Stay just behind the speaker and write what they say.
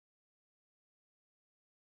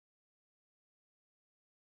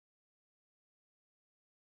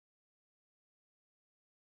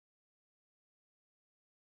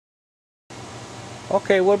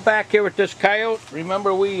Okay, we're back here with this coyote.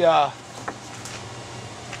 Remember we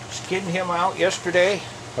skinned him out yesterday,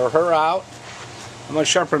 or her out. I'm going to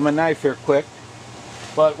sharpen my knife here quick.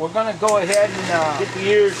 But we're going to go ahead and get the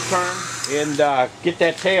ears turned and get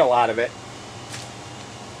that tail out of it.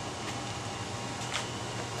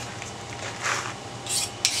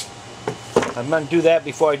 I'm going to do that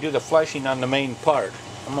before I do the fleshing on the main part.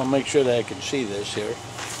 I'm going to make sure that I can see this here.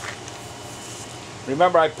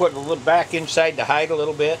 Remember I put a little back inside to hide a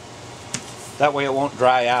little bit. That way it won't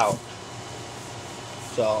dry out.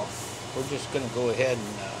 So we're just going to go ahead and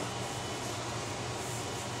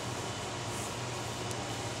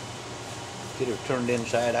get her turned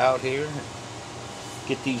inside out here.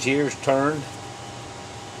 Get these ears turned.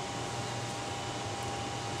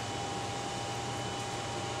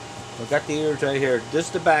 I've got the ears right here. This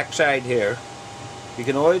is the back side here. You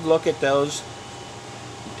can always look at those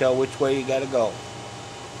and tell which way you got to go.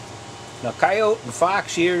 Now coyote and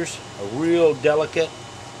fox ears are real delicate.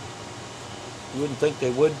 You wouldn't think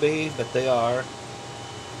they would be, but they are.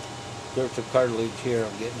 There's some cartilage here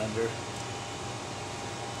I'm getting under.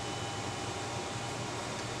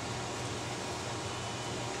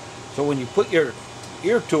 So when you put your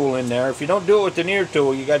ear tool in there, if you don't do it with an ear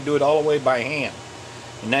tool, you got to do it all the way by hand.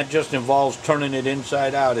 And that just involves turning it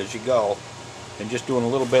inside out as you go and just doing a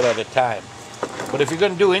little bit at a time. But if you're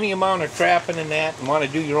going to do any amount of trapping in that and want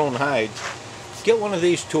to do your own hides, get one of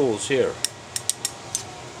these tools here.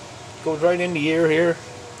 Goes right in the ear here.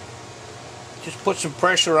 Just put some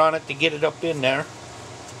pressure on it to get it up in there.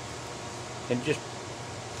 And just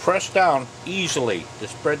press down easily to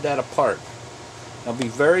spread that apart. Now be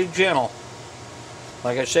very gentle.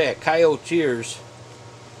 Like I say, at coyote's ears,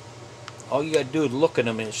 all you got to do is look at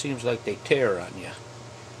them and it seems like they tear on you.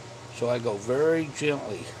 So I go very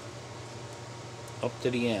gently up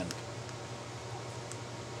to the end.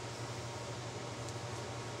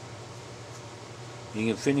 You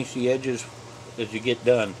can finish the edges as you get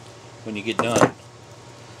done, when you get done.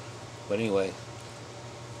 But anyway,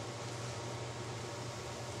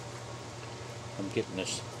 I'm getting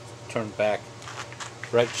this turned back,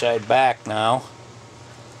 right side back now.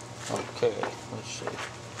 Okay, let's see.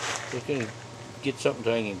 Just gonna get something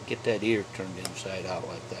so I can get that ear turned inside out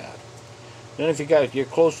like that. Then if you're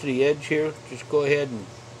close to the edge here, just go ahead and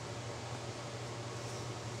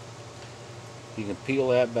you can peel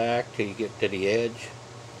that back till you get to the edge.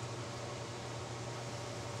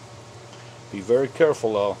 Be very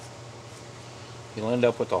careful though. You'll end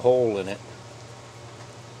up with a hole in it.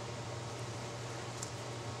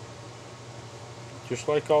 Just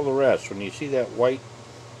like all the rest, when you see that white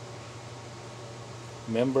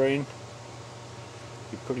membrane,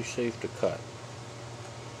 you're pretty safe to cut.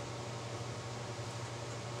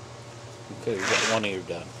 Okay, we got one ear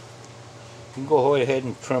done. You can go ahead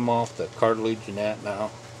and trim off the cartilage and that now.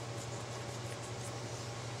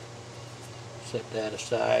 Set that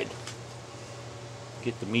aside.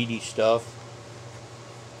 Get the meaty stuff.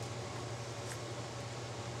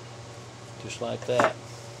 Just like that.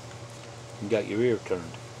 You got your ear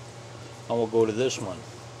turned. Now we'll go to this one.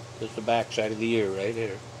 This is the back side of the ear right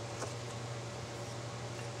here.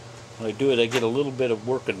 When I do it, I get a little bit of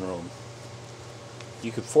working room.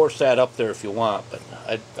 You can force that up there if you want, but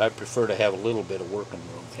I prefer to have a little bit of working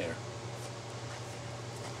room here.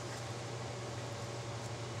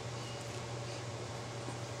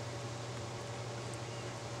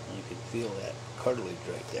 You can feel that cartilage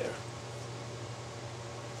right there.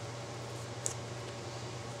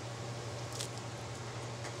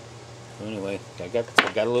 So anyway, I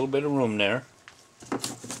got a little bit of room there.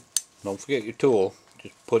 Don't forget your tool.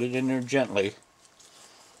 Just put it in there gently.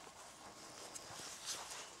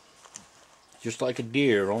 Just like a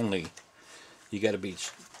deer, only you got to be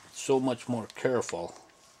so much more careful.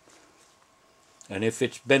 And if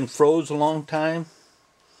it's been froze a long time,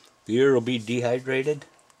 the ear will be dehydrated.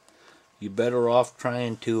 You're better off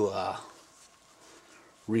trying to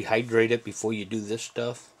rehydrate it before you do this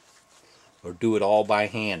stuff, or do it all by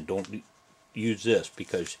hand. Don't use this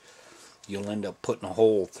because you'll end up putting a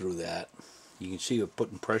hole through that. You can see we're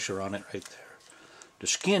putting pressure on it right there. The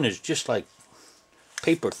skin is just like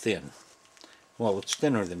paper thin. Well, it's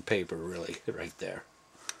thinner than paper, really, right there.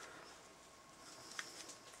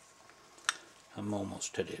 I'm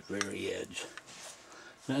almost to the very edge.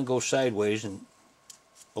 Then go sideways and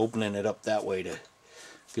opening it up that way to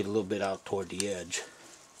get a little bit out toward the edge.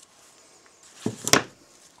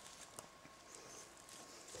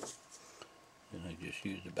 And I just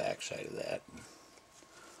use the back side of that.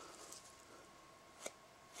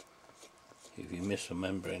 If you miss a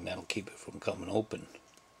membrane, that'll keep it from coming open.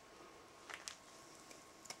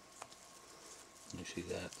 You see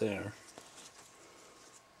that there.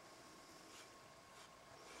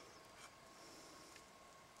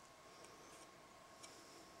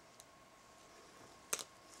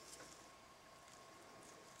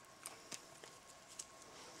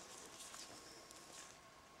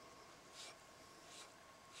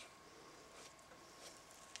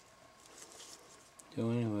 So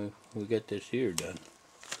anyway, we got this here done.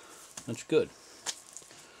 That's good.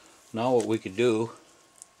 Now what we could do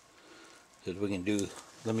is we can do,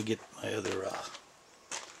 let me get my other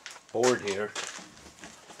board here.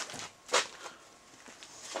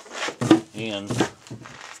 And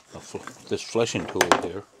this fleshing tool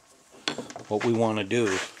here. What we want to do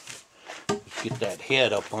is get that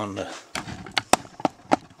head up on the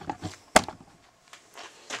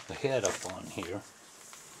head up on here,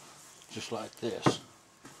 just like this.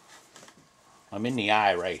 I'm in the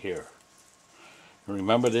eye right here.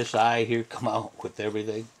 Remember this eye here come out with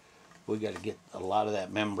everything? We got to get a lot of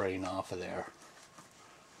that membrane off of there.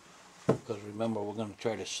 Because remember, we're going to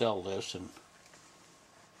try to sell this, and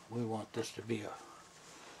we want this to be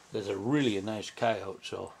there's a really nice coyote.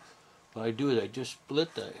 So what I do is I just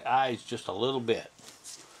split the eyes just a little bit.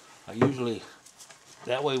 I usually,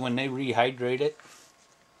 that way when they rehydrate it,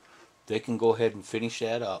 they can go ahead and finish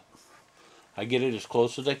that up. I get it as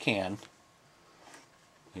close as I can,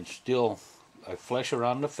 and still I flesh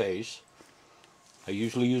around the face. I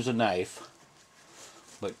usually use a knife,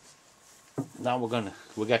 but now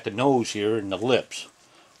we got the nose here and the lips.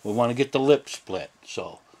 We want to get the lips split,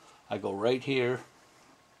 so I go right here,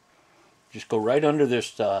 just go right under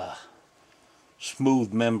this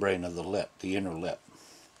smooth membrane of the lip, the inner lip.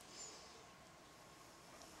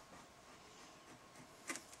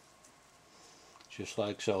 Just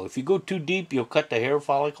like so. If you go too deep, you'll cut the hair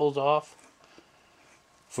follicles off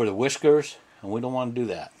for the whiskers, and we don't want to do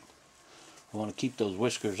that. We want to keep those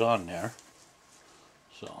whiskers on there.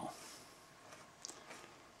 So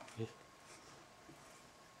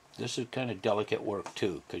this is kind of delicate work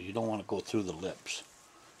too, because you don't want to go through the lips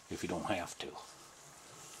if you don't have to.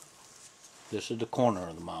 This is the corner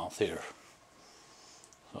of the mouth here.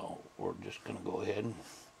 So we're just going to go ahead and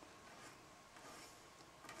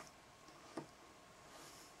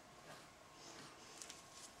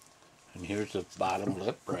here's the bottom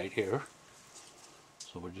lip right here.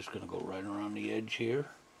 So we're just going to go right around the edge here.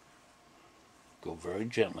 Go very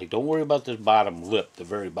gently. Don't worry about this bottom lip, the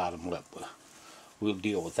very bottom lip. We'll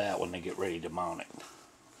deal with that when they get ready to mount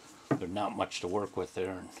it. There's not much to work with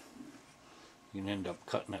there, and you can end up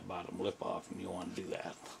cutting that bottom lip off, and you want to do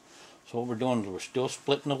that. So what we're doing is we're still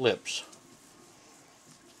splitting the lips.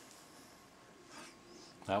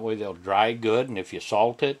 That way they'll dry good, and if you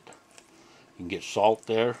salt it, you can get salt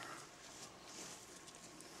there.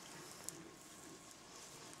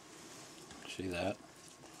 See that?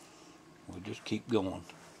 We just keep going.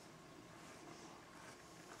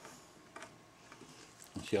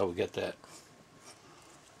 And see how we get that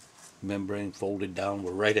membrane folded down?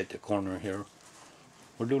 We're right at the corner here.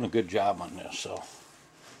 We're doing a good job on this, so.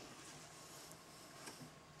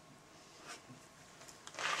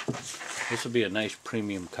 This will be a nice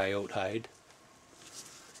premium coyote hide.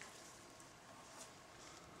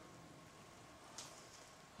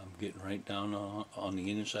 I'm getting right down on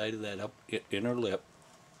the inside of that inner lip.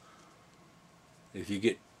 If you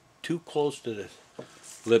get too close to the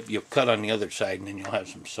lip, you'll cut on the other side, and then you'll have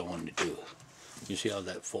some sewing to do. You see how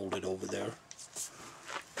that folded over there?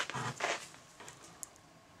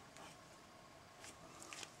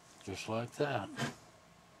 Just like that.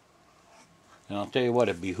 And I'll tell you what,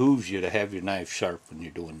 it behooves you to have your knife sharp when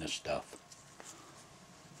you're doing this stuff.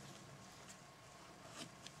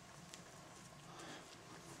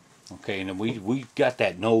 Okay, and then we got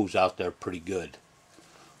that nose out there pretty good.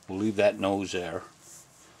 We'll leave that nose there.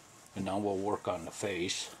 And now we'll work on the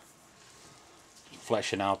face.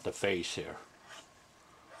 Fleshing out the face here.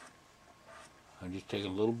 I'm just taking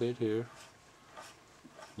a little bit here.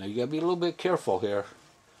 Now you gotta be a little bit careful here.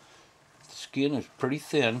 The skin is pretty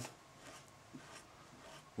thin.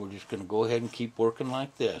 We're just gonna go ahead and keep working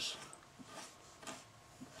like this.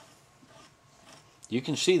 You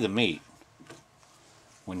can see the meat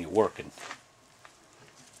when you're working.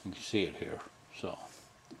 You can see it here. So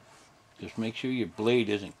just make sure your blade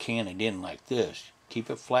isn't canted in like this. Keep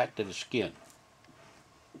it flat to the skin.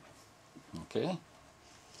 Okay?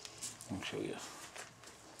 I'll show you.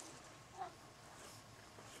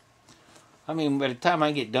 I mean, by the time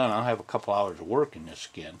I get done, I'll have a couple hours of work in this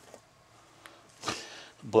skin.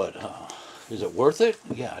 But is it worth it?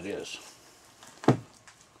 Yeah, it is.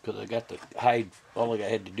 Because I got the hide. All I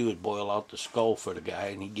had to do is boil out the skull for the guy,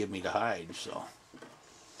 and he give me the hide. So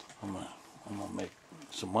I'm gonna make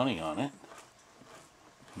some money on it.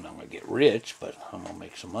 I'm not gonna get rich, but I'm gonna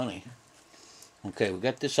make some money. Okay, we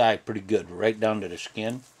got this eye pretty good, right down to the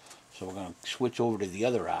skin. So we're gonna switch over to the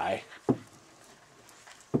other eye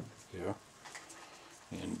here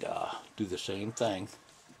and do the same thing.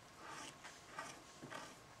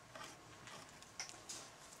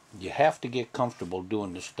 you have to get comfortable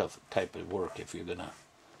doing this type of work if you're gonna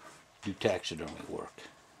do taxidermy work.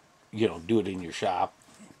 You know, do it in your shop.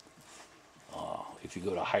 If you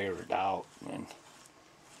go to hire it out, and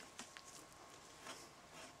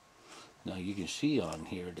now you can see on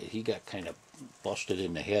here that he got kind of busted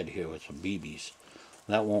in the head here with some BBs.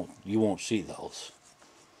 You won't see those.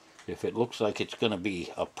 If it looks like it's going to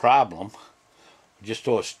be a problem, just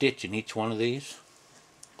throw a stitch in each one of these,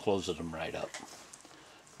 closes them right up.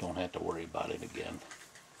 Don't have to worry about it again.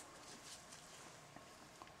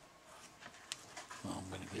 Well, I'm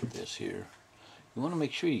going to get this here. You want to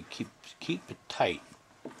make sure you keep it tight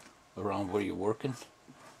around where you're working.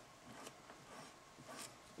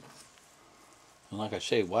 And like I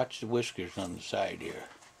say, watch the whiskers on the side here.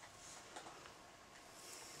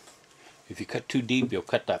 If you cut too deep, you'll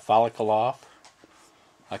cut that follicle off.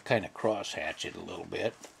 I kind of cross hatch it a little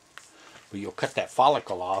bit, but you'll cut that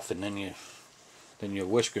follicle off, and then your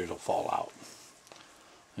whiskers will fall out.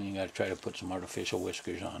 And you got to try to put some artificial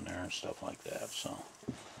whiskers on there and stuff like that. So,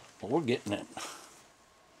 but we're getting it.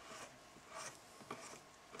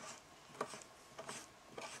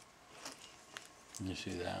 You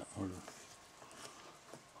see that?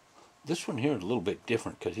 This one here is a little bit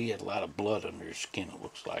different because he had a lot of blood under his skin, it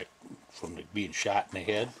looks like, from being shot in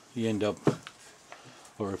the head. You end up,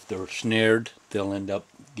 or if they're snared, they'll end up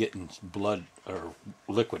getting blood or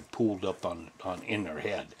liquid pooled up in their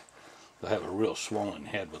head. They'll have a real swollen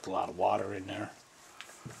head with a lot of water in there.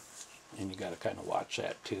 And you got to kind of watch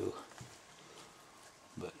that too.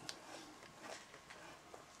 But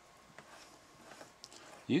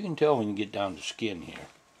you can tell when you get down to skin here.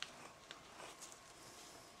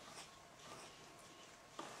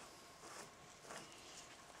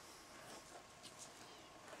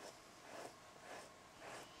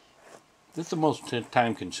 This is the most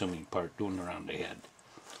time-consuming part, doing around the head.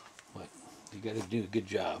 But you got to do a good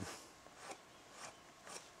job.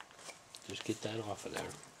 Just get that off of there.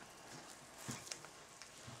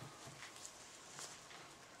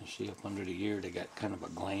 You see up under the ear, they got kind of a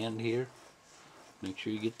gland here. Make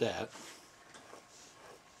sure you get that.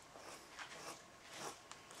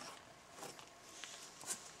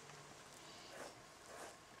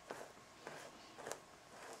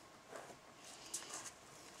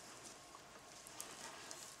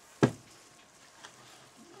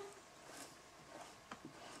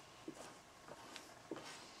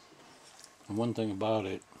 And one thing about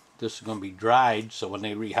it, this is going to be dried, so when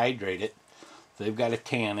they rehydrate it, they've got to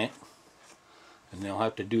tan it, and they'll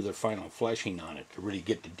have to do their final fleshing on it to really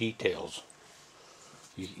get the details.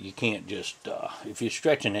 You can't just, if you're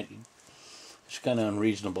stretching it, it's kind of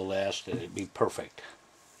unreasonable to ask that it be perfect.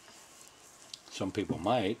 Some people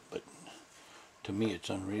might, but to me it's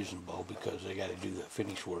unreasonable because they got to do the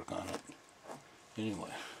finish work on it.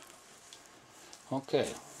 Anyway, okay,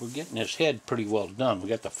 we're getting this head pretty well done. We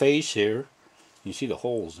got the face here. You see the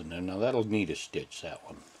holes in there. Now that'll need a stitch, that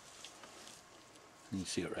one. You can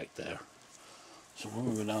see it right there. So we're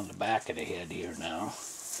moving down the back of the head here now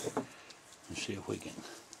and see if we can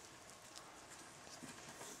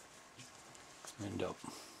end up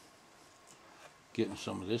getting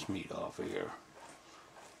some of this meat off of here.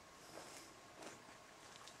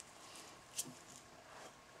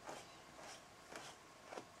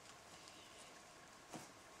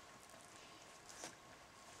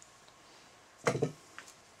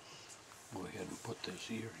 Go ahead and put this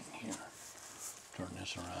ear in here. Turn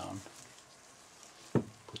this around.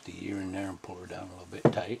 Put the ear in there and pull her down a little bit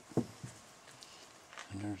tight.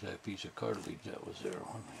 And there's that piece of cartilage that was there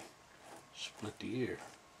when we split the ear.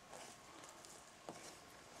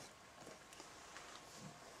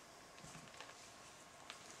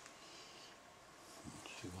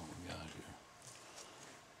 Let's see what we got here.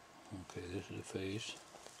 Okay, this is the face.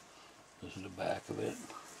 This is the back of it.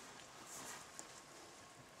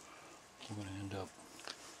 I'm going to end up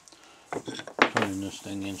turning this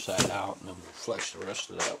thing inside out, and then we'll flesh the rest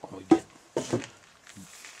of that when we get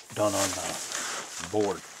done on the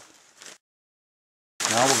board.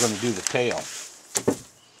 Now we're going to do the tail.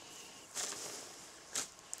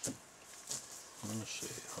 Let's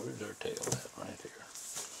see, where's our tail at? Right here.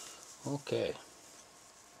 Okay.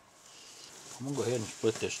 I'm going to go ahead and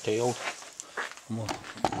split this tail. I'm going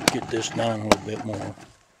to get this down a little bit more.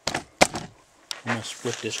 I'm going to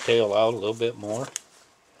split this tail out a little bit more.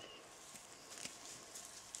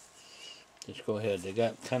 Just go ahead. They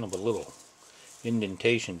got kind of a little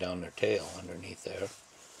indentation down their tail underneath there.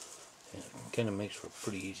 And it kind of makes for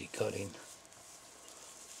pretty easy cutting.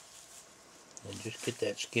 And just get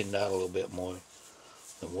that skinned out a little bit more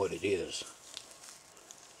than what it is.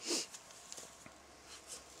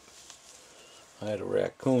 I had a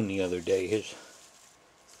raccoon the other day.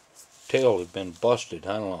 tail had been busted.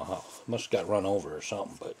 I don't know how. Must have got run over or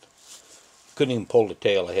something, but couldn't even pull the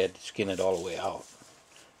tail. I had to skin it all the way out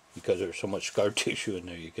because there was so much scar tissue in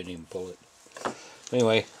there you couldn't even pull it.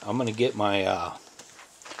 Anyway, I'm going to get my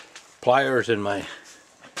pliers and my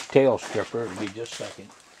tail stripper. It'll be just a second.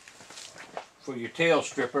 For your tail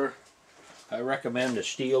stripper, I recommend a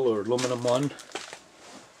steel or aluminum one.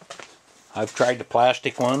 I've tried the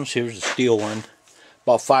plastic ones. Here's the steel one.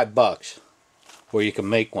 About $5 where you can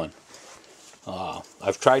make one.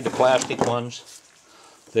 I've tried the plastic ones.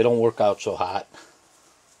 They don't work out so hot.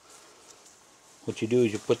 What you do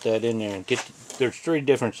is you put that in there and there's 3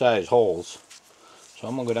 different size holes. So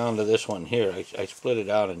I'm going to go down to this one here. I split it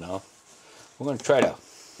out enough. We're going to try to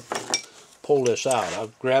pull this out.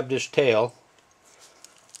 I'll grab this tail,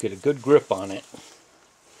 get a good grip on it,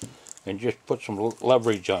 and just put some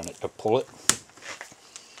leverage on it to pull it.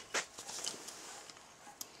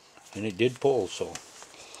 And it did pull, so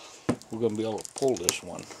we're going to be able to pull this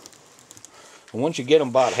one. And once you get them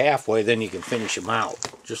about halfway, then you can finish them out,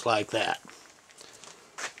 just like that.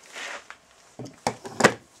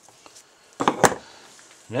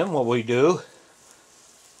 And then what we do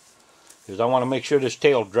is I want to make sure this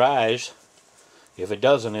tail dries. If it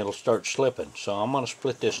doesn't, it'll start slipping. So I'm going to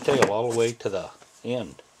split this tail all the way to the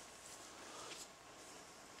end.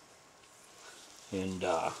 And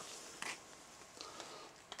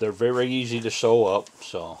they're very easy to sew up,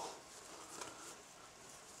 so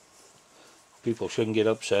people shouldn't get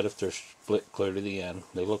upset if they're split clear to the end.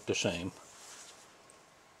 They look the same.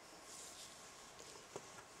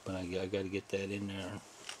 But I got to get that in there.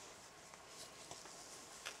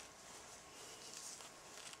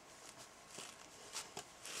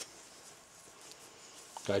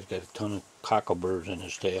 Guy's got a ton of cockleburrs in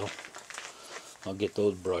his tail. I'll get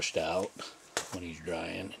those brushed out when he's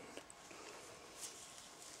drying.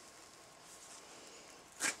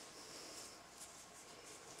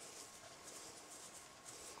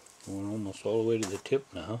 We're almost all the way to the tip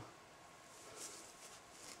now.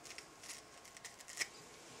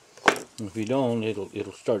 If you don't,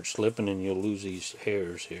 it'll start slipping and you'll lose these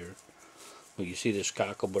hairs here. Well, you see this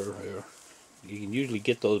cockleburr here? You can usually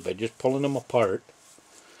get those by just pulling them apart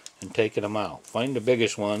and taking them out. Find the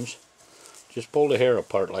biggest ones. Just pull the hair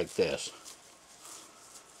apart like this.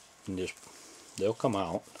 And just, they'll come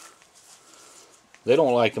out. They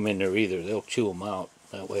don't like them in there either. They'll chew them out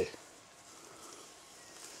that way.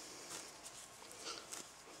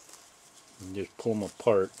 And just pull them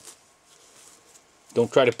apart.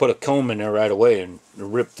 Don't try to put a comb in there right away and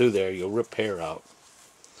rip through there. You'll rip hair out.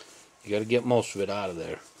 You got to get most of it out of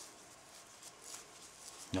there.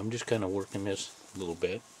 I'm just kind of working this a little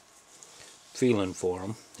bit. Feeling for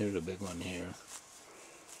them. There's a big one here.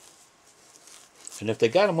 And if they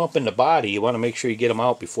got them up in the body, you want to make sure you get them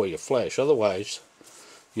out before you flesh. Otherwise,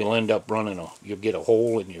 you'll end up you'll get a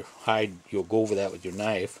hole in your hide. You'll go over that with your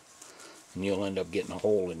knife, and you'll end up getting a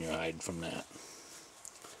hole in your hide from that.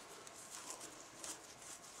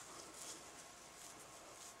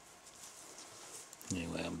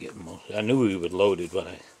 Anyway, I'm getting most. I knew he was loaded when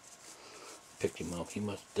I picked him up.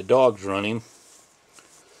 The dogs run him,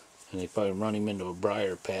 and they probably run him into a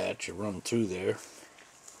briar patch or run through there.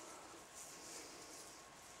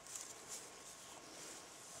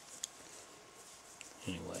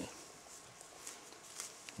 Anyway,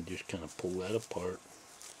 you just kind of pull that apart.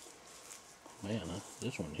 Man,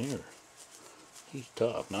 this one here, he's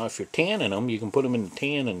tough. Now, if you're tanning them, you can put them in the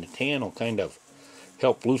tan, and the tan will kind of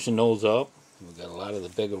help loosen those up. We've got a lot of the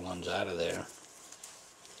bigger ones out of there.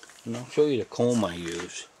 And I'll show you the comb I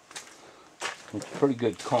use. It's a pretty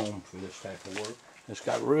good comb for this type of work. It's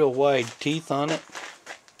got real wide teeth on it.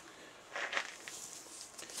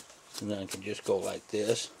 And then I can just go like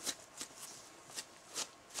this.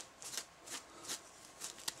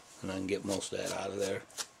 And I can get most of that out of there.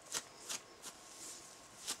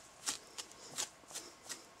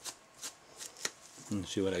 And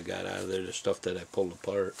see what I got out of there, the stuff that I pulled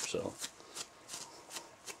apart, so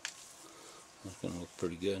that's going to look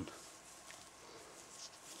pretty good.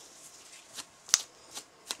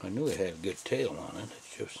 I knew it had a good tail on it,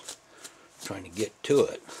 it's just trying to get to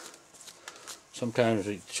it. Sometimes,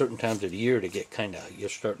 certain times of the year, to get kind of, you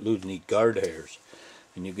start losing these guard hairs,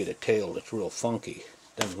 and you get a tail that's real funky.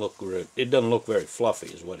 It doesn't look very fluffy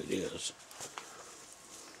is what it is.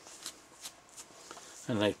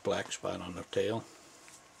 A nice black spot on the tail.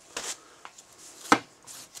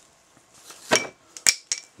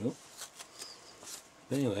 Oop.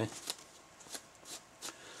 Anyway,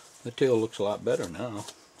 the tail looks a lot better now,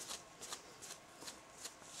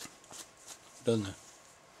 doesn't it?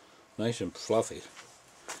 Nice and fluffy.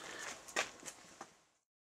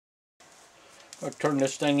 I'll turn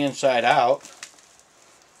this thing inside out.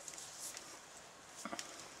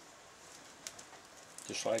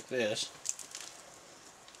 Just like this.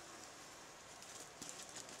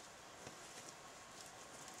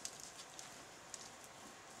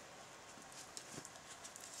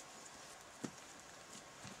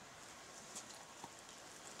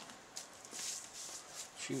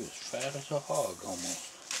 She was fat as a hog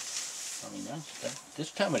almost. I mean,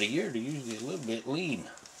 this time of the year they're usually a little bit lean.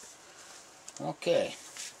 Okay.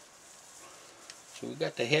 So we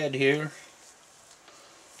got the head here.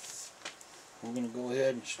 We're going to go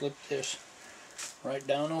ahead and slip this right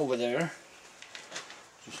down over there.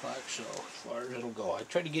 Just like so, as far as it'll go. I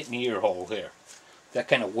try to get in the ear hole here. That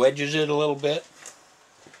kind of wedges it a little bit.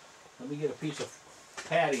 Let me get a piece of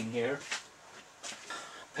padding here.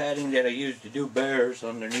 Padding that I use to do bears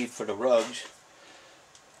underneath for the rugs.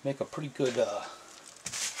 Make a pretty good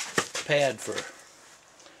pad for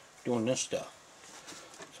doing this stuff.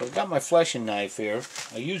 So I've got my fleshing knife here.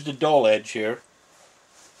 I use the dull edge here.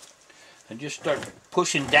 And just start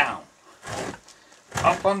pushing down.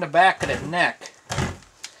 Up on the back of the neck.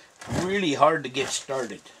 Really hard to get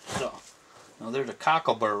started. So, now there's a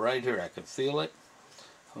cockleburr right here. I can feel it.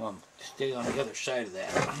 I'm going to stay on the other side of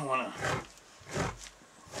that. I don't want to...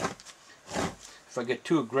 If I get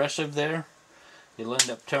too aggressive there, you'll end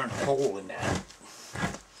up tearing a hole in that.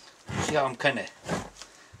 See how I'm kind of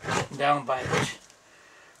getting down by it?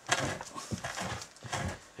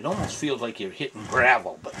 It almost feels like you're hitting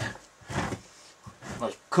gravel, but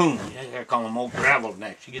like coon, I call them old gravel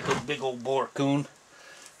necks. You get those big old boar coon,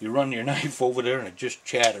 you run your knife over there and it just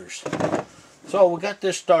chatters. So we got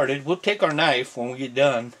this started. We'll take our knife when we get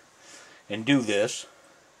done and do this,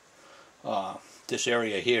 this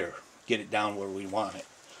area here. Get it down where we want it.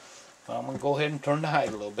 I'm going to go ahead and turn the hide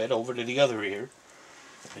a little bit over to the other ear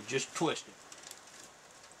and just twist it.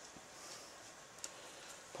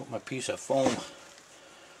 Put my piece of foam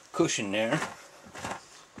cushion there.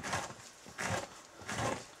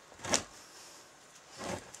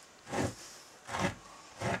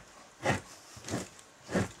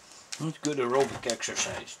 It's good aerobic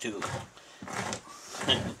exercise too.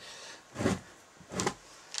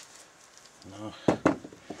 No.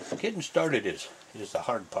 Getting started is the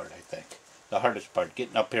hard part, I think. The hardest part,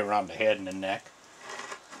 getting up here around the head and the neck.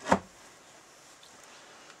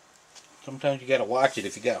 Sometimes you got to watch it.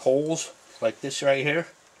 If you got holes like this right here,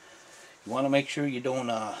 you want to make sure you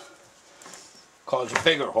don't cause a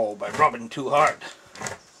bigger hole by rubbing too hard.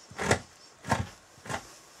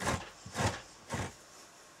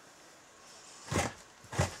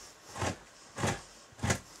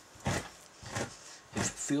 If it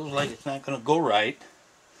feels like it's not going to go right,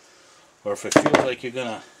 or if it feels like you're going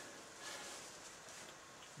to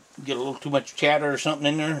get a little too much chatter or something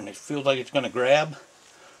in there and it feels like it's going to grab,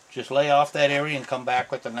 just lay off that area and come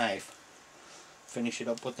back with the knife. Finish it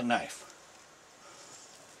up with the knife.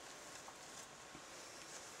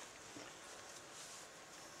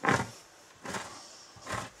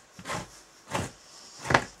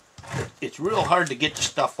 It's real hard to get the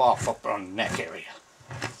stuff off up on the neck area.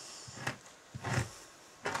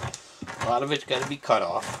 A lot of it's got to be cut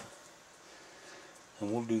off.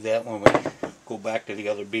 And we'll do that when we go back to the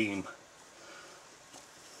other beam.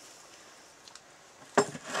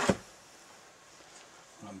 What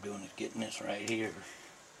I'm doing is getting this right here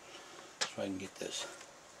so I can get this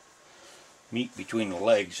meat between the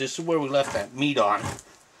legs. This is where we left that meat on.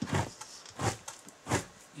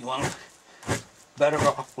 You want better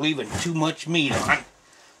off leaving too much meat on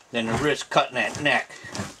than the risk cutting that neck.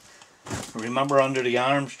 Remember under the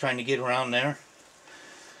arms trying to get around there?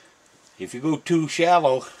 If you go too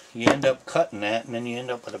shallow, you end up cutting that and then you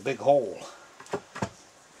end up with a big hole.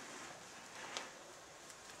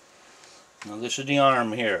 Now this is the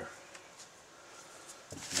arm here.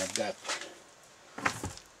 And I've got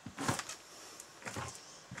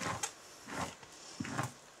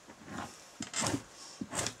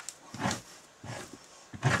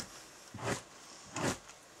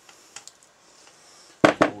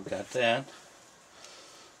that.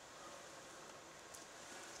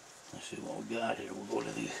 Let's see what we got here. We'll go to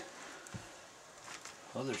the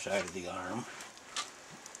other side of the arm.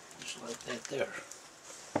 Just like that there.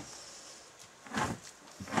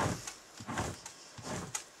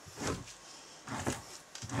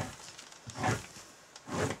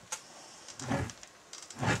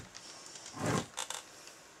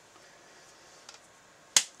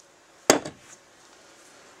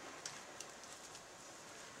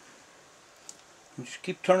 Just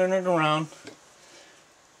keep turning it around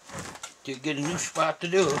till you get a new spot to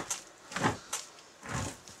do it.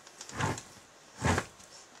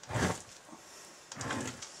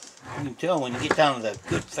 You can tell when you get down to the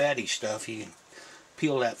good fatty stuff, you can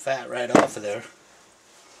peel that fat right off of there.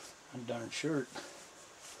 That darn shirt.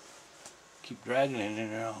 Keep dragging it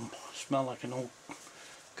in there, I'll smell like an old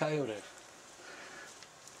coyote.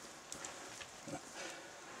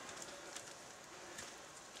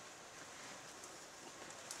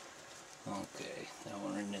 Okay, now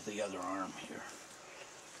we're into the other arm here.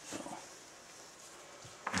 So.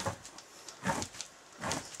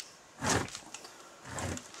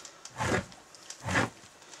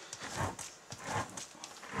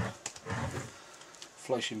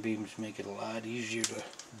 Fleshing beams make it a lot easier to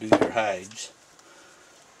do your hides.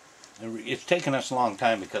 It's taken us a long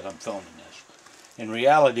time because I'm filming this. In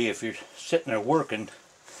reality, if you're sitting there working,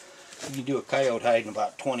 you can do a coyote hide in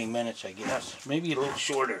about 20 minutes, I guess. Maybe a little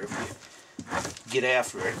shorter if you get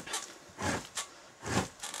after it.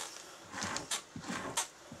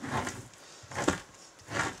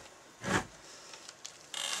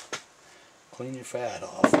 Clean your fat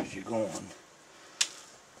off as you're going.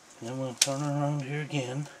 And then we'll turn her around here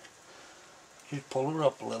again. Just pull her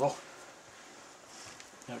up a little.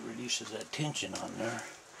 That reduces that tension on there.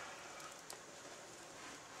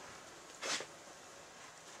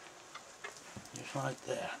 Just like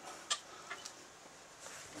that.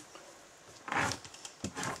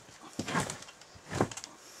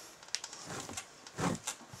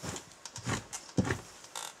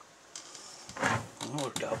 It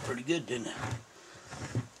worked out pretty good, didn't it?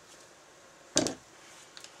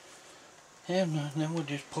 And then we'll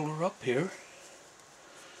just pull her up here.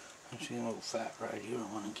 I see a little fat right here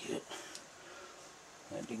I want to get.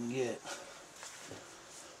 I didn't get.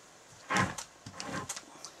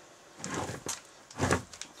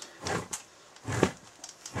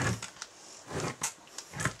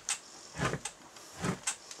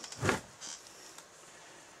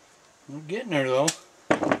 We're getting there though.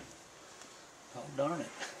 Oh darn it.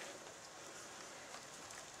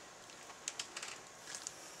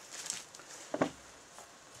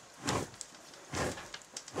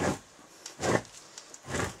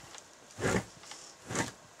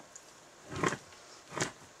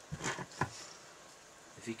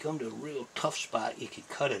 If you come to a real tough spot, you can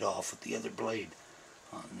cut it off with the other blade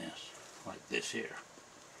on this, like this here.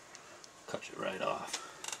 Cuts it right off.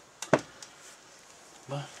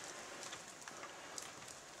 But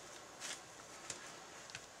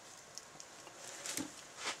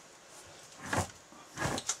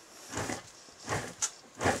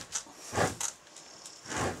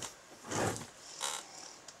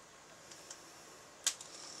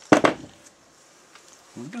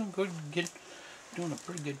we're doing good. Doing a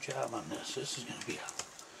pretty good job on this. This is going to be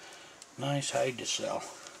a nice hide to sell.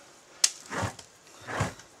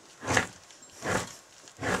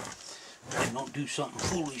 And don't do something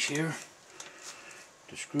foolish here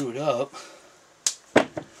to screw it up.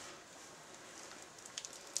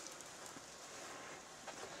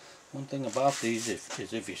 One thing about these is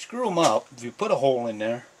if you screw them up, if you put a hole in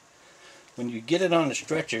there, when you get it on the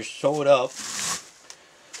stretcher, sew it up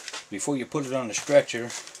before you put it on the stretcher.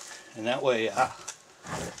 And that way,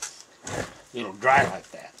 it'll dry like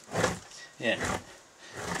that. And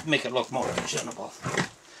make it look more presentable.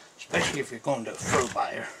 Especially if you're going to a fur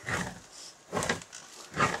buyer.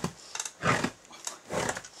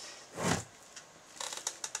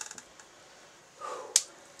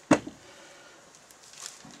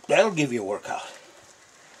 That'll give you a workout.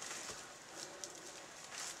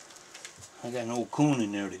 I got an old coon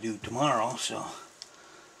in there to do tomorrow, so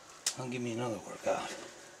I'll give me another workout.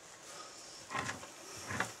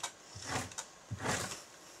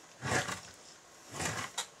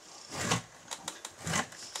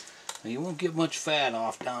 Now you won't get much fat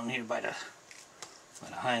off down here by the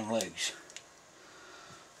hind legs.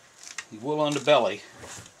 You will on the belly.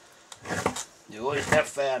 You always have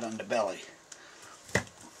fat on the belly.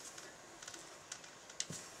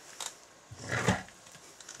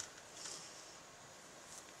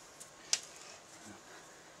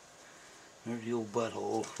 There's the old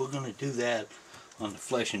butthole. We're going to do that on the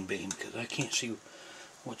fleshing beam because I can't see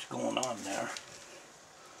what's going on there.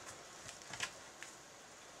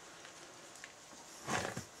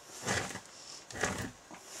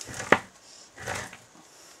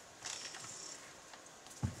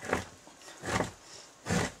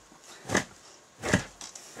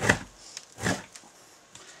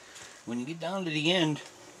 When you get down to the end,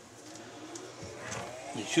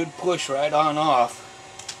 you should push right on off.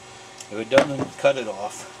 If it doesn't, cut it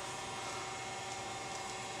off.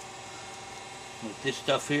 With this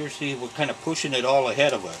stuff here, see, we're kind of pushing it all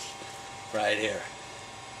ahead of us right here.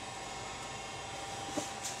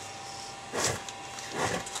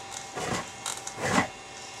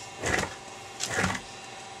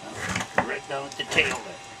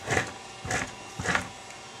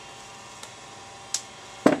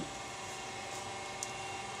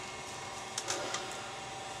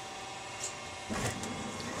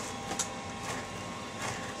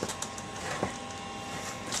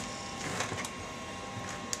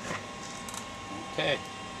 Okay,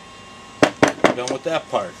 done with that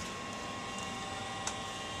part.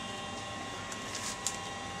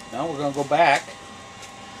 Now we're going to go back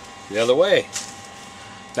the other way,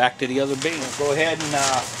 back to the other beam. Go ahead and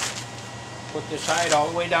put this hide all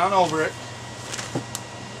the way down over it.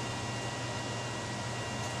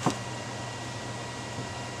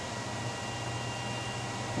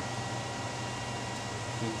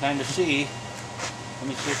 You can kind of see. Let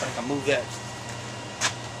me see if I can move that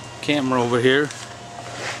camera over here.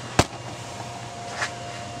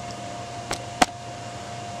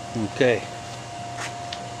 Okay,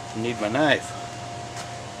 I need my knife.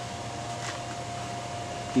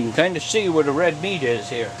 You can kind of see where the red meat is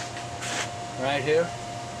here. Right here.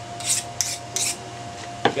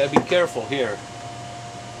 You gotta be careful here.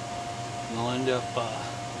 You'll end up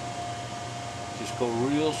just go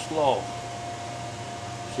real slow.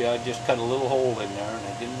 See, I just cut a little hole in there and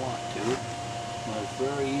I didn't want to. It was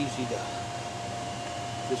very easy to.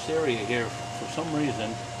 This area here, for some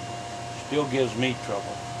reason, still gives me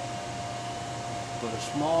trouble. But a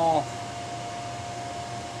small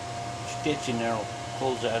stitch in there will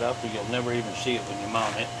close that up, and you'll never even see it when you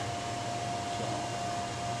mount it. So.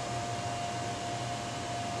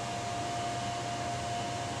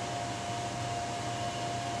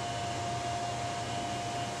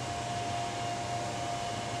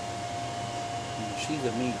 You can see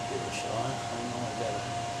the meat here, so I know I gotta.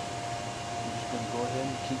 I'm just gonna go ahead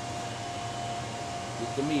and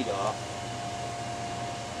get the meat off.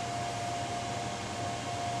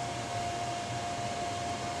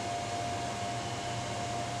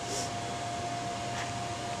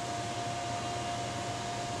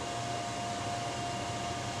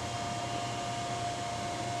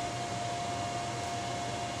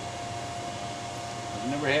 I've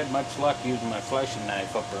never had much luck using my fleshing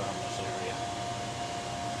knife up around this area.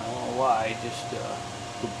 I don't know why, just the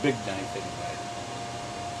big knife anyway.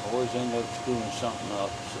 Always end up screwing something up,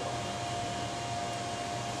 so.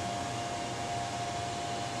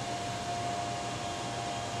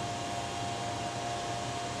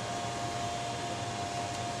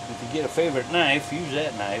 If you get a favorite knife, use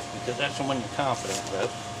that knife because that's the one you're confident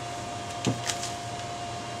with.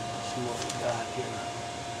 Let's see what we got here.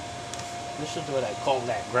 This is what I call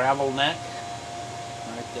that gravel neck,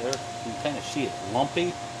 right there. You can kind of see it lumpy.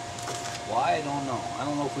 Why, I don't know. I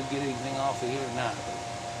don't know if we get anything off of here or not, but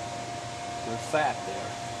there's fat there.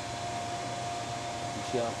 You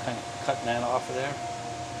see how I'm kind of cutting that off of there?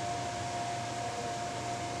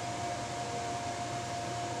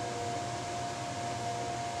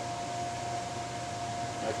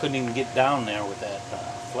 I couldn't even get down there with that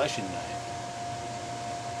fleshing knife.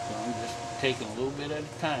 So I'm just taking a little bit at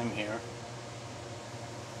a time here.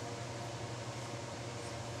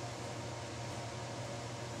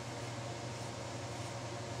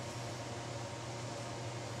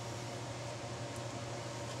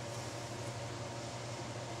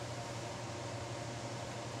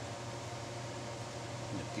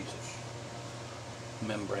 A piece of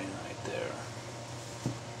membrane right there.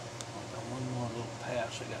 I've got one more little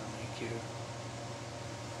pass I gotta make here.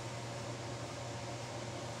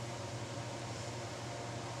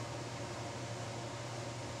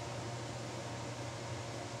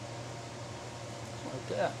 Like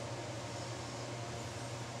that.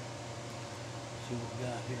 See what we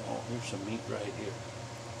got here. Oh, here's some meat right here.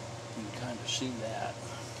 You can kind of see that.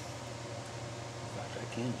 In fact, I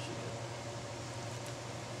can see it.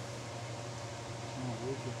 Oh,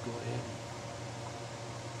 we'll just go ahead and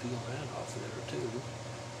peel that off of there too.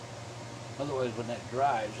 Otherwise, when that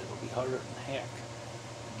dries, it'll be harder than heck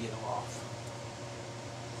to get off.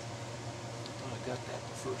 I thought I got that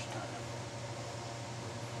the first time.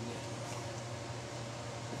 Yeah.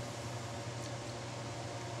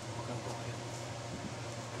 We're gonna go ahead and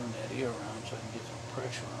turn that ear around so I can get some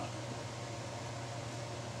pressure on it.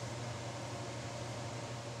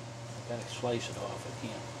 I gotta slice it off. I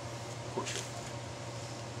can't push it.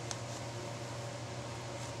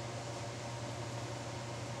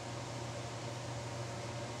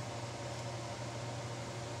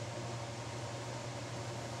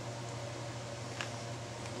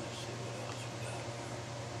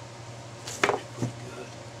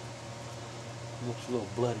 Looks a little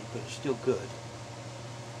bloody, but it's still good.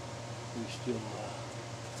 We still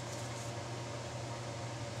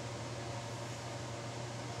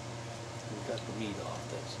we got the meat off.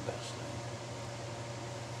 That's the best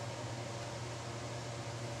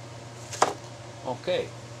thing. Okay.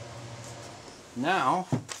 Now,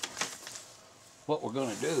 what we're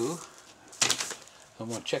going to do, I'm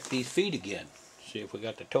going to check these feet again. See if we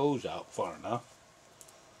got the toes out far enough.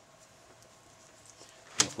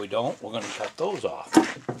 If we don't, we're going to cut those off.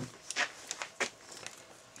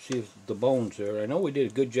 see if the bone's there. I know we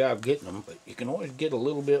did a good job getting them, but you can always get a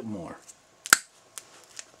little bit more.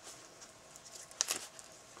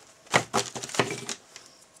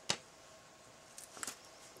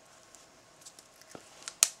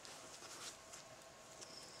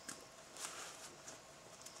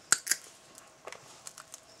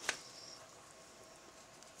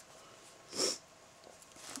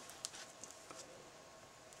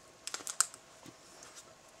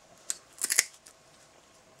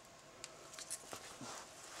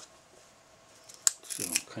 So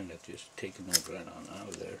I'm kind of just taking those right on out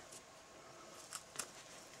of there.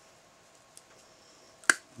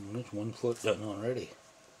 And there's one foot done already.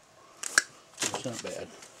 That's not bad.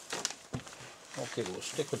 Okay, we'll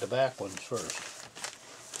stick with the back ones first.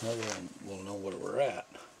 That way we'll know where we're at.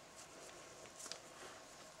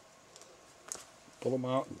 Pull them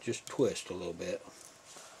out and just twist a little bit.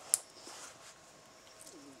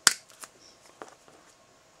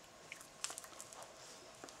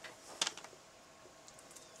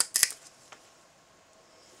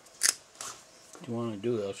 What you want to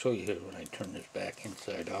do, I'll show you here when I turn this back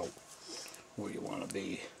inside out where you want to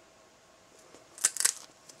be.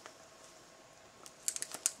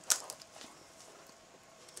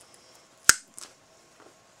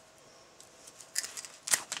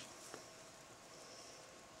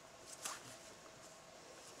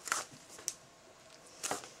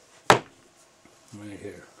 Right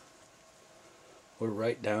here. We're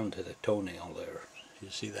right down to the toenail there. You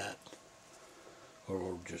see that? Or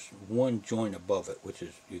we're just one joint above it, which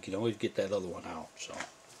is, you can always get that other one out. So,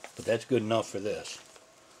 but that's good enough for this.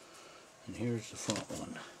 And here's the front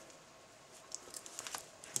one.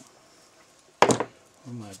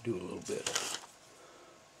 I might do a little bit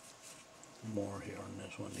more here on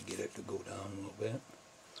this one to get it to go down a little bit.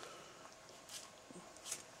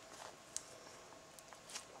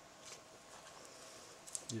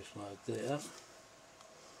 Just like that.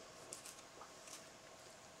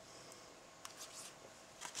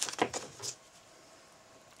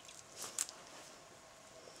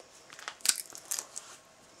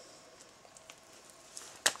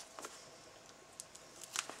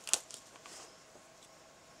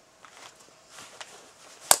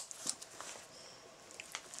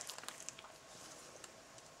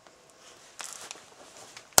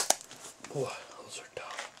 Boy, those are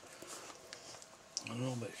tough. I don't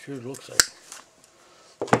know, but it sure looks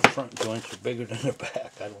like the front joints are bigger than the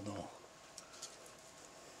back. I don't know.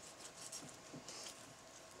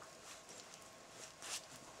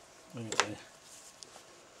 Anyway,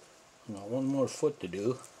 I got one more foot to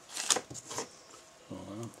do. So,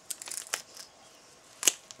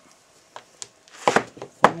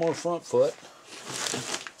 one more front foot.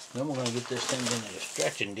 Then we're going to get this thing into a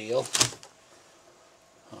stretching deal.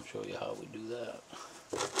 I'll show you how we do that.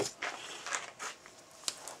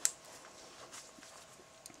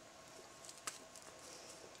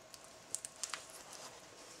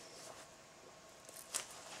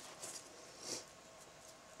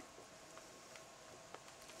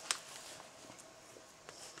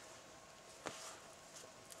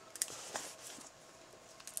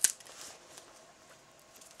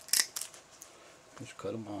 Just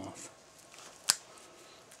cut them off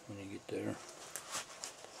when you get there.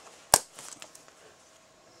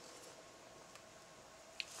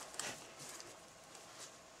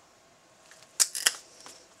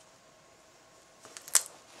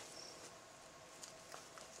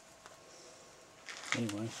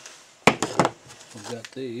 Anyway, we've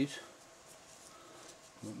got these.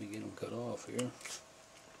 Let me get them cut off here.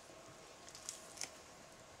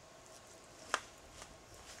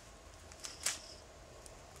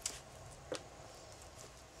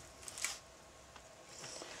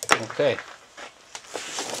 Okay,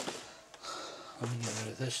 let me get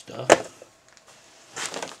rid of this stuff.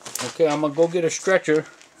 Okay, I'm going to go get a stretcher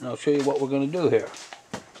and I'll show you what we're going to do here.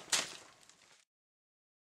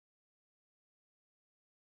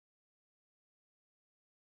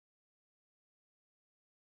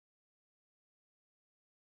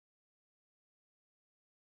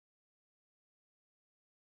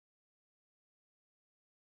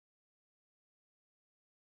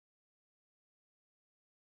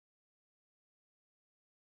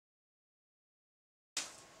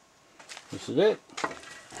 This is it.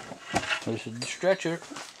 This is the stretcher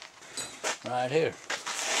right here.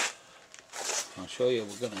 I'll show you.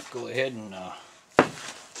 We're going to go ahead and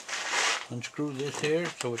unscrew this here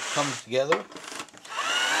so it comes together.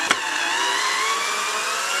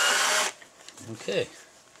 Okay.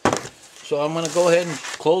 So I'm going to go ahead and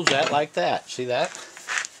close that like that. See that?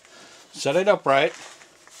 Set it up right.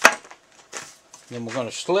 Then we're going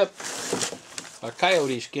to slip our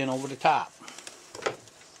coyote skin over the top.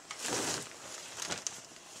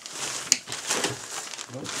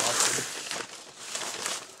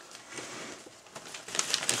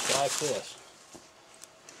 Just like this.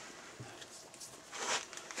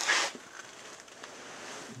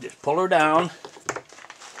 Just pull her down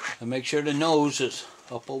and make sure the nose is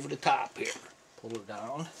up over the top here. Pull her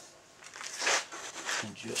down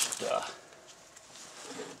and just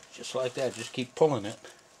like that. Just keep pulling it.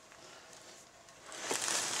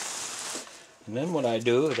 And then what I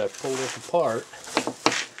do is I pull this apart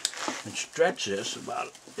and stretch this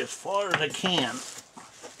about as far as I can.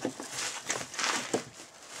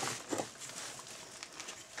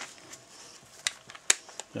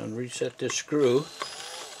 Then reset this screw.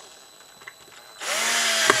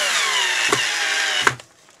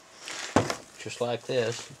 Just like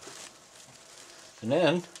this. And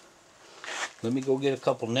then, let me go get a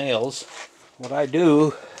couple nails. What I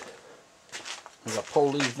do is I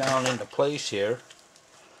pull these down into place here,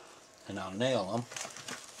 and I'll nail them,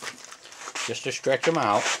 just to stretch them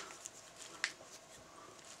out.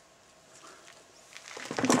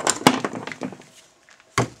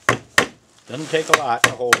 Doesn't take a lot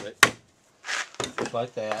to hold it, just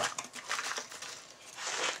like that.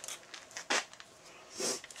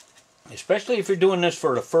 Especially if you're doing this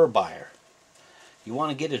for the fur buyer. You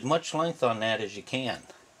want to get as much length on that as you can.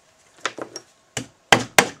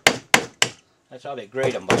 That's how they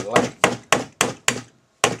grade them, by length.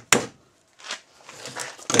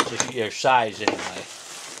 That's just your size anyway.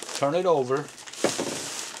 Turn it over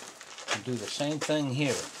and do the same thing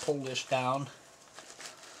here. Pull this down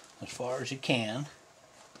as far as you can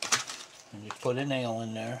and just put a nail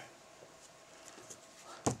in there.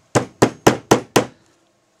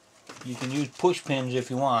 You can use push pins if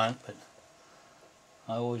you want, but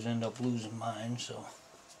I always end up losing mine, so.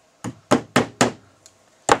 I'm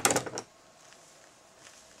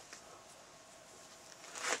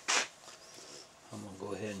going to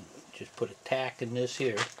go ahead and just put a tack in this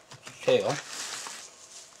here tail,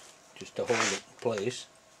 just to hold it in place.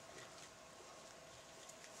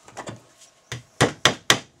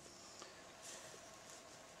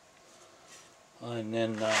 And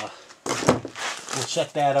then we'll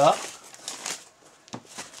set that up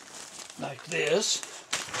like this.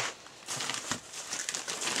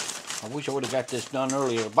 I wish I would have got this done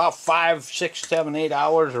earlier. About 5, 6, 7, 8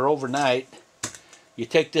 hours or overnight. You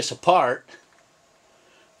take this apart,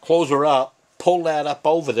 close her up, pull that up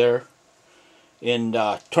over there, and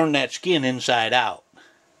turn that skin inside out.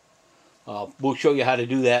 We'll show you how to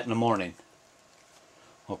do that in the morning.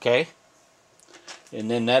 Okay?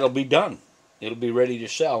 And then that'll be done. It'll be ready to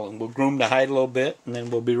sell, and we'll groom the hide a little bit, and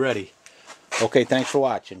then we'll be ready. Okay, thanks for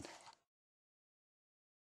watching.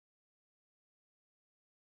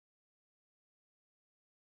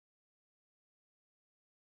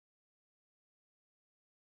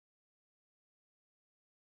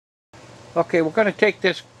 Okay, we're going to take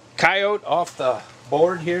this coyote off the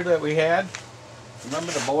board here that we had.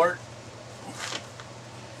 Remember the board?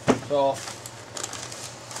 So,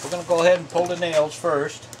 we're going to go ahead and pull the nails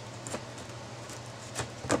first.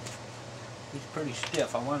 He's pretty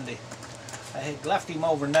stiff. I had left him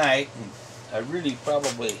overnight, and I really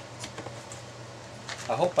probably,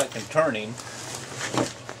 I hope I can turn him,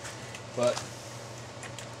 but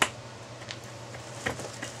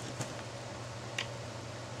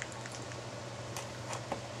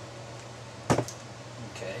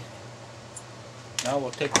okay. Now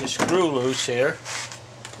we'll take this screw loose here.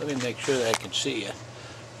 Let me make sure that I can see you,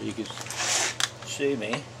 so you can see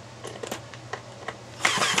me.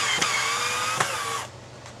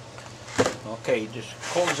 Okay, just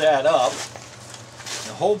close that up,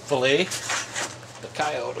 and hopefully the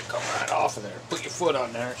coyote will come right off of there. Put your foot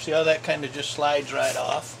on there. See how that kind of just slides right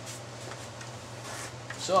off?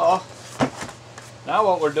 So, now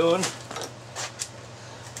what we're doing,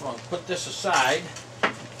 I'm going to put this aside.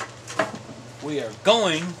 We are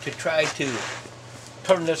going to try to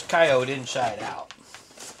turn this coyote inside out.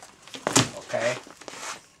 Okay?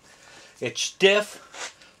 It's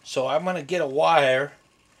stiff, so I'm going to get a wire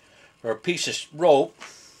or a piece of rope,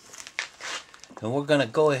 and we're going to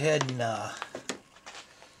go ahead and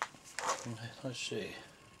let's see,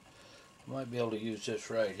 I might be able to use this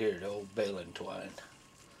right here, the old baling twine.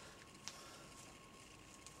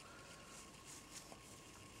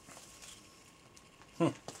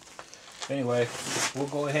 Anyway, we'll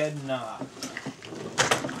go ahead and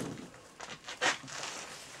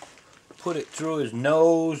put it through his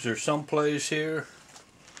nose or someplace here.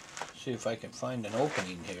 See if I can find an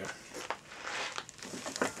opening here.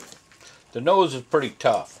 The nose is pretty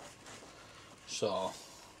tough, so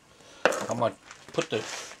I'm gonna put it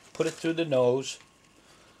through the nose.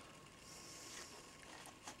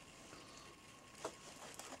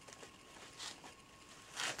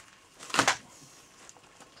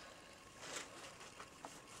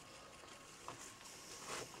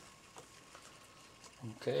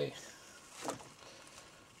 Okay.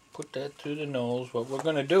 Put that through the nose. What we're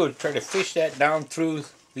going to do is try to fish that down through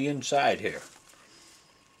the inside here.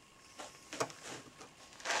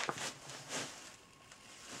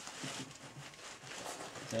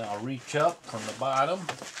 Then I'll reach up from the bottom and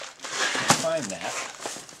find that.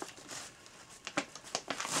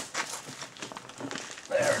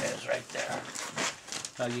 There it is right there.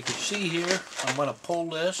 Now you can see here, I'm going to pull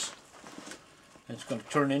this. It's going to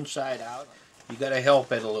turn inside out. You got to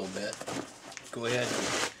help it a little bit. Go ahead and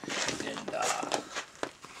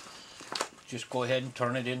just go ahead and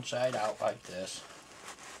turn it inside out like this.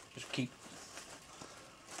 Just keep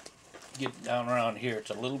getting down around here. It's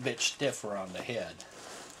a little bit stiffer on the head.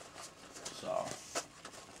 So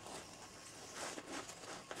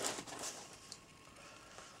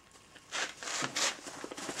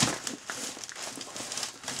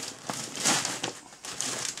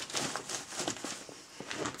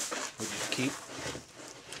we just keep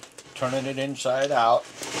turning it inside out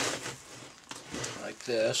like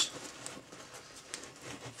this.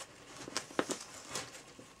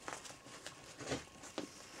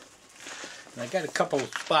 And I got a couple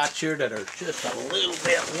of spots here that are just a little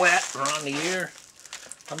bit wet around the ear.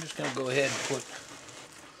 I'm just going to go ahead and put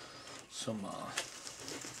some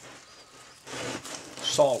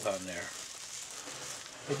salt on there.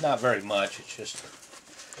 It's not very much, it's just,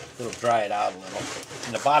 it'll dry it out a little.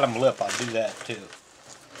 And the bottom lip, I'll do that too.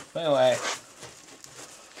 But anyway,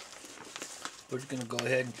 we're just going to go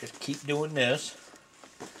ahead and just keep doing this.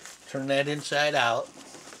 Turn that inside out.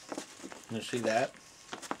 You see that?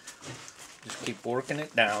 Just keep working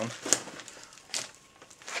it down.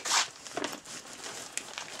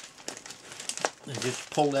 And just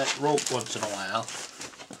pull that rope once in a while.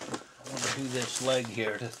 I want to do this leg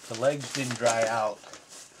here. The legs didn't dry out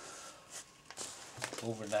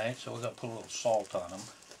overnight, so we're going to put a little salt on them.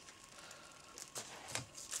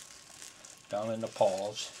 Down in the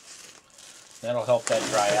paws. That'll help that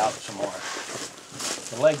dry out some more.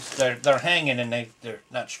 The legs, they're hanging and they're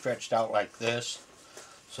not stretched out like this,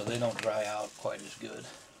 so they don't dry out quite as good.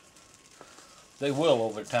 They will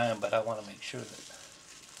over time, but I want to make sure that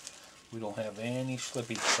we don't have any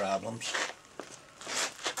slippage problems.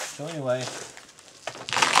 So anyway,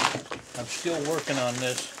 I'm still working on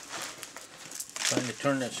this, trying to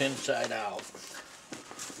turn this inside out.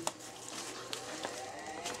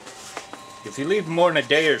 If you leave them more than a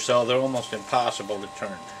day or so, they're almost impossible to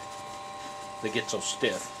turn. They get so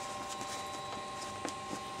stiff.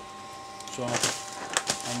 So I'm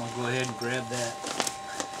going to go ahead and grab that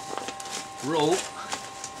rope.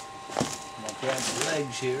 I'm going to grab the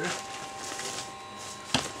legs here.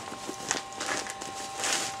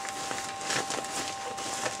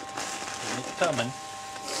 And it's coming.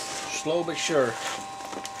 Slow but sure.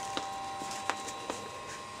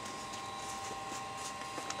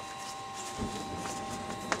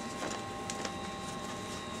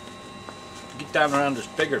 Get down around this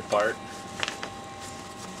bigger part.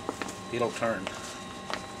 It'll turn.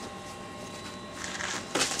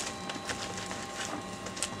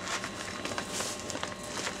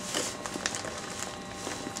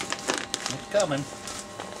 It's coming.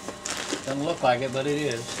 Doesn't look like it, but it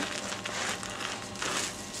is.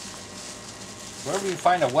 Wherever you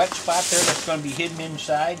find a wet spot there that's going to be hidden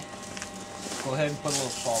inside, go ahead and put a little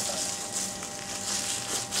salt on it.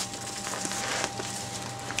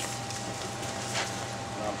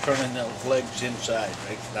 I'm turning those legs inside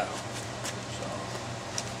right now. So.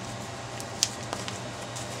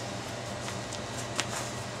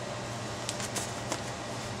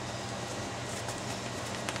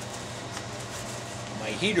 My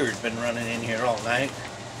heater's been running in here all night,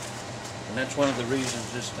 and that's one of the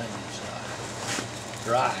reasons this thing is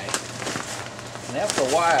dry. And after a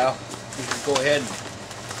while, you can go ahead and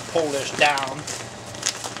pull this down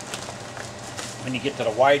when you get to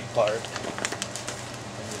the wide part.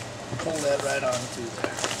 Pull that right on through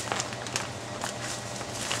there.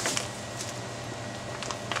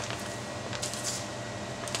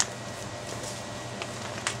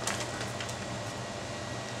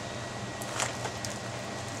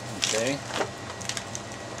 Okay.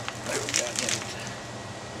 There we got it.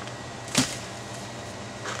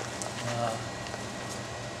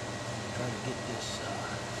 Trying to get this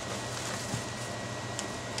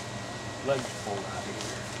legs pulled out of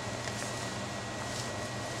here.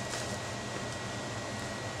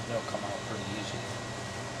 They'll come out pretty easy.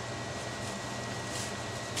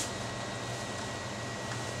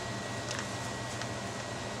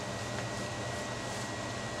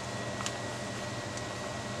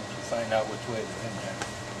 Once you find out which way they're in there,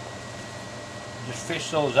 just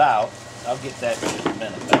fish those out. I'll get that in just a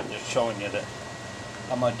minute, but I'm just showing you that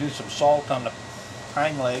I'm going to do some salt on the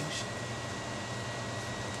hind legs.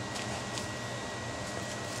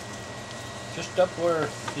 Just up where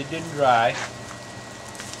it didn't dry.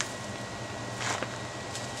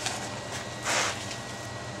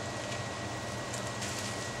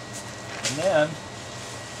 And then,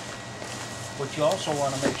 what you also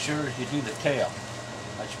want to make sure is you do the tail.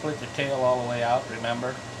 I split the tail all the way out,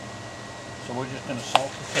 remember? So we're just going to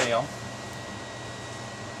salt the tail.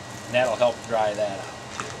 And that'll help dry that out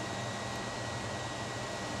too.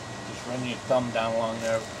 Just run your thumb down along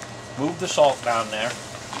there. Move the salt down there.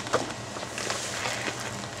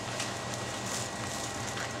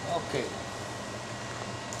 Okay.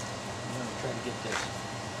 I'm going to try to get this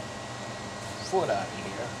foot out of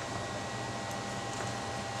here.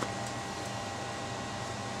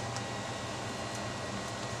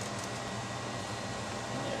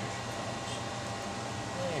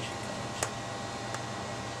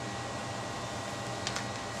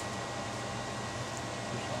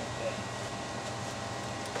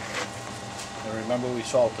 Remember, we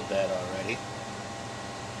salted that already.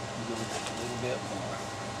 Give it just a little bit more.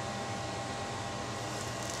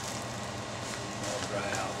 It'll dry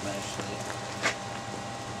out nicely.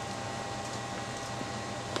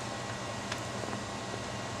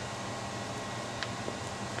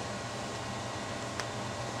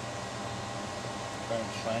 Trying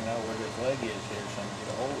to find out where this leg is here so I can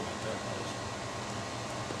get a hold of it. There it is.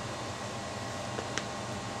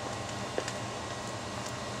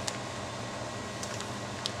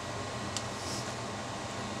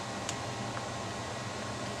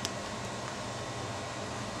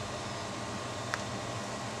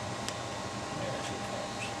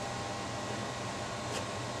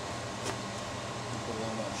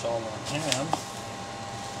 Salt on him.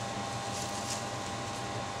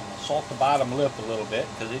 I'll salt the bottom lip a little bit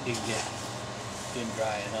because it didn't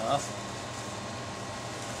dry enough.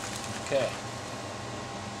 Okay.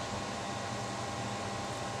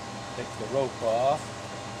 Take the rope off.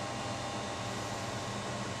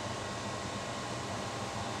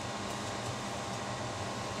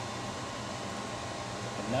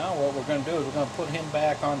 And now what we're going to do is we're going to put him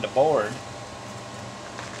back on the board.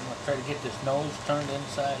 Try to get this nose turned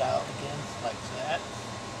inside out again, like that.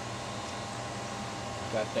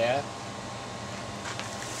 Got that.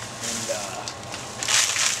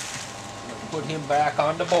 And we'll put him back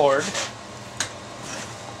on the board.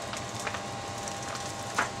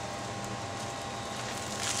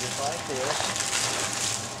 Just like this.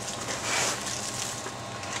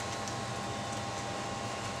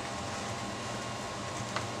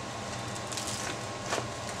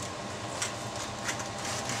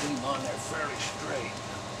 On there fairly straight.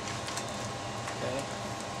 Okay.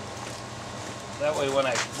 That way when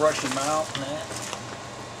I brush him out and that,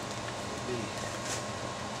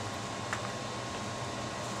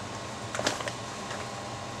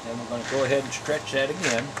 then we're going to go ahead and stretch that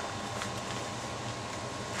again.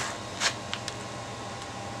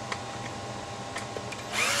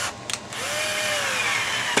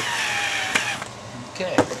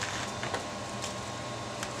 Okay.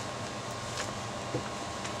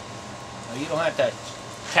 You don't have to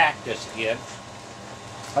tack this again.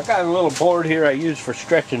 I've got a little board here I use for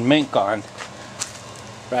stretching mink on.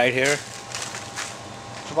 Right here.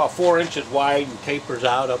 It's about 4 inches wide and tapers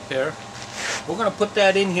out up here. We're going to put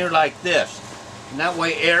that in here like this. And that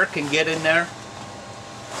way air can get in there.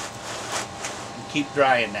 And keep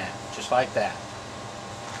drying that. Just like that.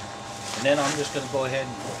 And then I'm just going to go ahead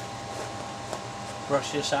and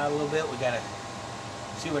brush this out a little bit. We got to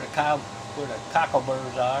see where the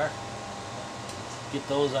cockleburs are. Get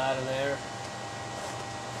those out of there.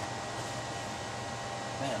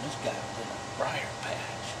 Man, this guy was in a briar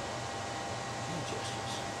patch. He just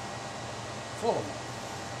is full of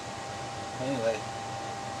them. Anyway,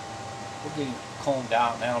 we'll get him combed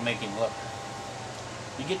out and that'll make him look.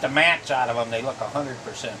 You get the mats out of them, they look 100%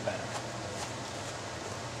 better.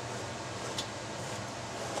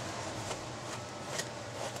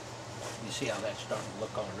 You see how that's starting to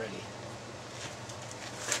look already.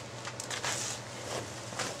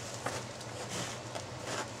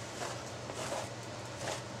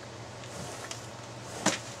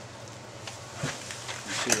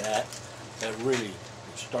 See that? That really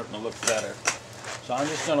is starting to look better. So I'm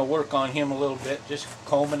just going to work on him a little bit, just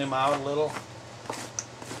combing him out a little.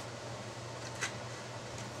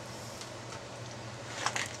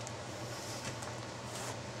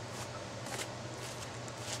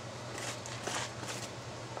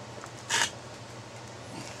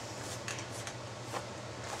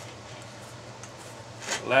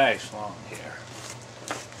 Nice long hair.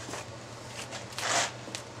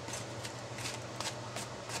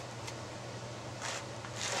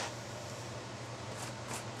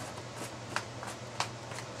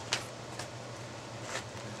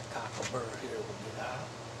 burr here will get out.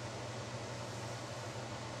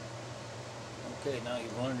 Okay, now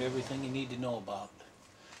you've learned everything you need to know about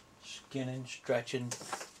skinning, stretching,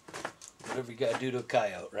 whatever you got to do to a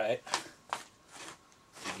coyote, right?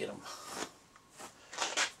 To get them.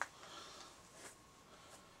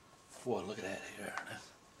 Boy, look at that hair.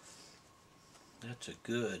 That's a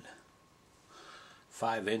good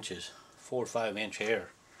 5 inches, 4 or 5 inch hair.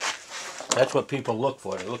 That's what people look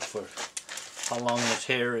for. They look for how long this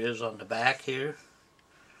hair is on the back here.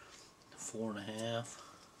 4.5,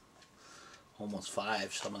 almost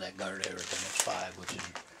 5. Some of that guard hair is almost 5, which is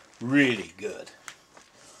really good.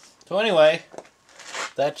 So anyway,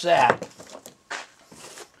 that's that.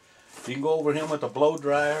 You can go over him with a blow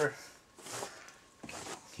dryer.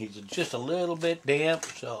 He's just a little bit damp,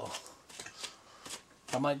 so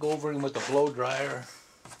I might go over him with a blow dryer.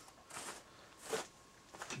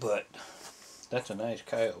 But that's a nice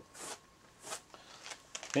coyote.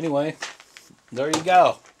 Anyway, there you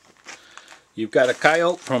go. You've got a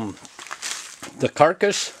coyote from the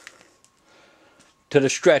carcass to the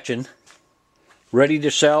stretching, ready to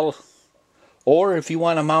sell. Or if you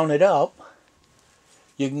want to mount it up,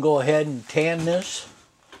 you can go ahead and tan this,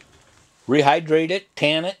 rehydrate it,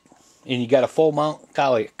 tan it, and you got a full mount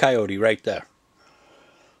coyote right there.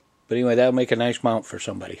 But anyway, that'll make a nice mount for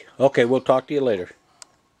somebody. Okay, we'll talk to you later.